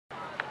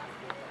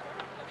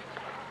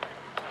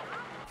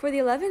For the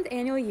 11th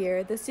annual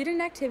year, the Student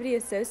Activity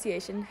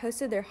Association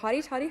hosted their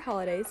Hotty Toddy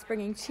holidays,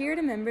 bringing cheer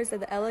to members of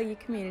the LOU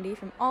community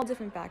from all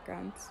different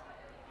backgrounds.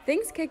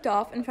 Things kicked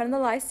off in front of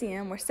the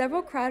Lyceum, where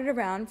several crowded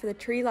around for the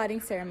tree lighting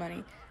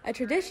ceremony, a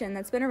tradition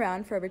that's been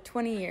around for over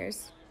 20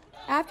 years.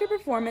 After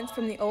performance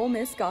from the Ole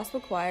Miss Gospel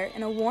Choir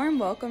and a warm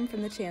welcome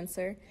from the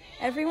Chancellor,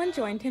 everyone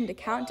joined him to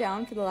count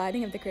down for the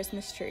lighting of the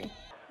Christmas tree. 3,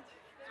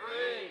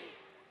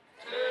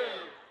 2,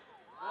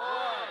 1.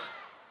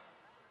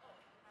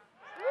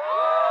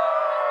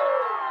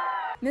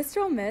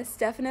 Mr. Ole Miss,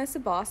 Stefano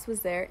Sabas,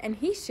 was there, and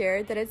he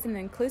shared that it's an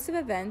inclusive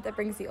event that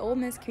brings the Ole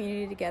Miss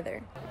community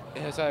together.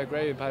 It has a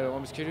great impact on the Ole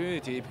Miss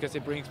community because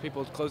it brings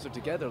people closer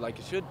together like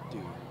it should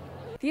do.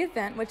 The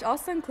event, which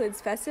also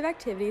includes festive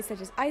activities such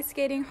as ice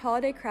skating,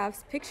 holiday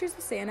crafts, pictures of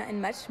Santa, and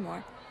much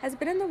more, has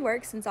been in the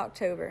works since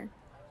October.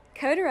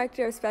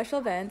 Co-director of special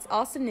events,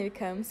 Austin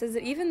Newcomb, says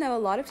that even though a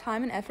lot of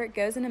time and effort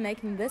goes into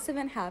making this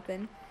event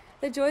happen,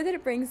 the joy that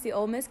it brings the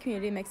Ole Miss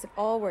community makes it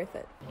all worth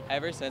it.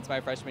 Ever since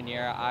my freshman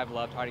year, I've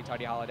loved Hotty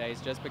Toddy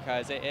Holidays just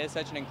because it is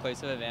such an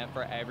inclusive event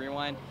for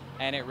everyone,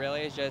 and it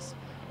really is just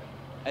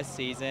a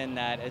season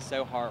that is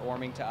so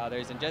heartwarming to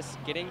others, and just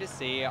getting to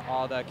see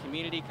all the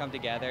community come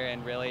together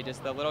and really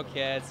just the little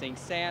kids seeing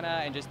Santa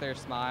and just their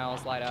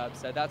smiles light up.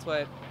 So that's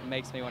what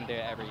makes me want to do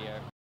it every year.